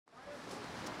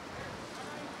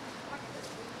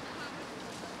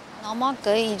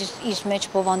Նամակը իր մեջ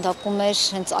բովանդակում էր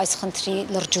հենց այս խնդրի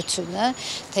լրջությունը,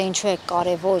 թե ինչու է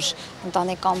կարևոր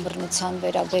ընտանեկան բռնության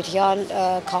վերաբերյալ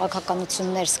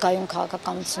քաղաքականություններ, զգայուն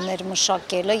քաղաքականություններ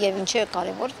մշակելը եւ ինչու է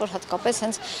կարևոր, որ հատկապես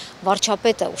հենց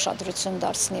վարչապետը ուշադրություն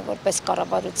դարձնի որպես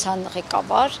կառավարության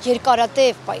ղեկավար։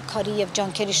 Երկարատև պայքարի եւ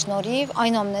ջանքերի շնորհիվ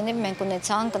այնուամենայնիվ մենք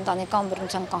ունեցանք ընտանեկան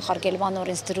բռնության կանխարգելման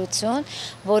օրենսդրություն,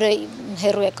 որը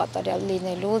հեռու է կատարյալ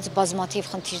լինելուց,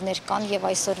 բազմաթիվ խնդիրներ կան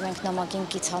եւ այսօր մենք նամակին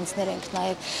հանձնել ենք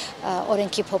նաև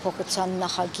օրենքի փոփոխության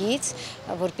նախագիծ,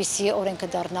 որպեսզի օրենքը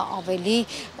դառնա ավելի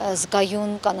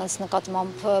զգայուն կանանց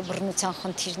նկատմամբ բռնության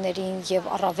խնդիրներին եւ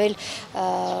առավել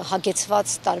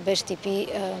հագեցված տարբեր տիպի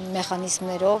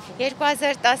մեխանիզմներով։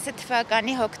 2010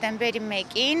 թվականի հոկտեմբերի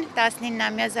 1-ին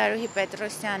 19-ամյա Զարուհի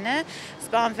Պետրոսյանը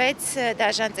սպանվեց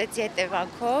դաժան ծեծի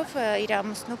հետևանքով իր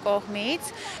ամուսնու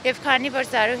կողմից եւ քանի որ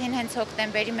Զարուհին հենց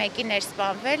հոկտեմբերի 1-ին էր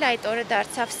սպանվել, այդ օրը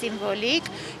դարձավ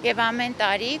սիմվոլիկ եւ ամեն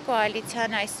տարի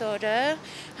կոալիցիան այս օրը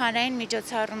հանրային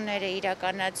միջոցառումներ է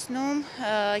իրականացնում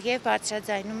եւ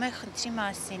բարձրաձայնում է խնդրի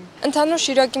մասին։ Ընդհանուր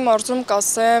շիրակի մարզում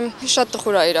կասեմ, շատ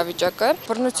տխուր է իրավիճակը։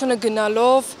 Բռնությունը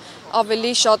գնալով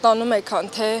ավելի շատանում է,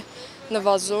 քան թե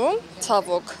նվազում,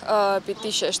 ցավոք,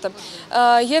 պիտի շեշտեմ։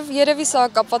 Եվ երևի սա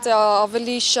կապված է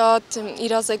ավելի շատ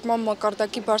իրազեկման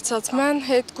մակարդակի բարձրացման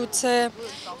հետ գուցե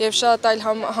եւ շատ այլ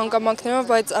հանգամանքներով,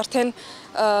 բայց արդեն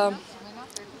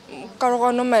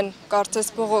կարողանում են կարծես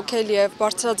բողոքել եւ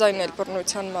բարձրաձայնել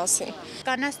բռնության մասին։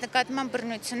 Կանանց նկատմամբ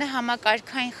բռնությունը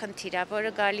համակարգային խնդիր է,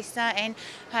 որը գալիս է այն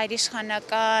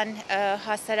հայրիշխանական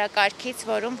հասարակարգից,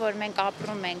 որ մենք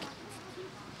ապրում ենք։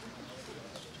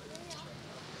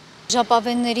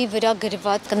 Ժապավենների վրա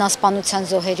գրված կնասպանության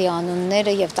զոհերի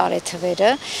անունները եւ տարեթվերը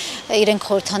իրենք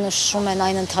խորհրդանշում են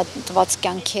այն ընդհատված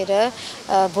կյանքերը,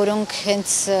 որոնք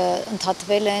հենց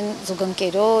ընդհատվել են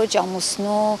զուգընկերոջ,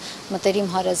 ամուսնու, մտերիմ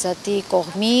հարազատի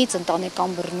կողմից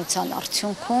ընտանեկան բռնության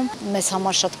արդյունքում։ Մեզ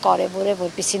համար շատ կարեւոր է,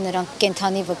 որպեսզի նրանք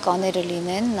կենթանի վկաները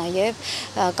լինեն նաեւ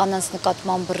կանանց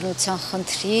նկատմամբ բռնության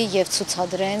խնդրի եւ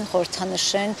ցուցադրեն,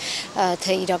 խորհրդանշեն,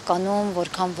 թե իրականում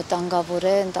որքան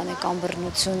վտանգավոր է ընտանեկան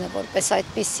բռնությունը որպես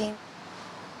այդպիսին։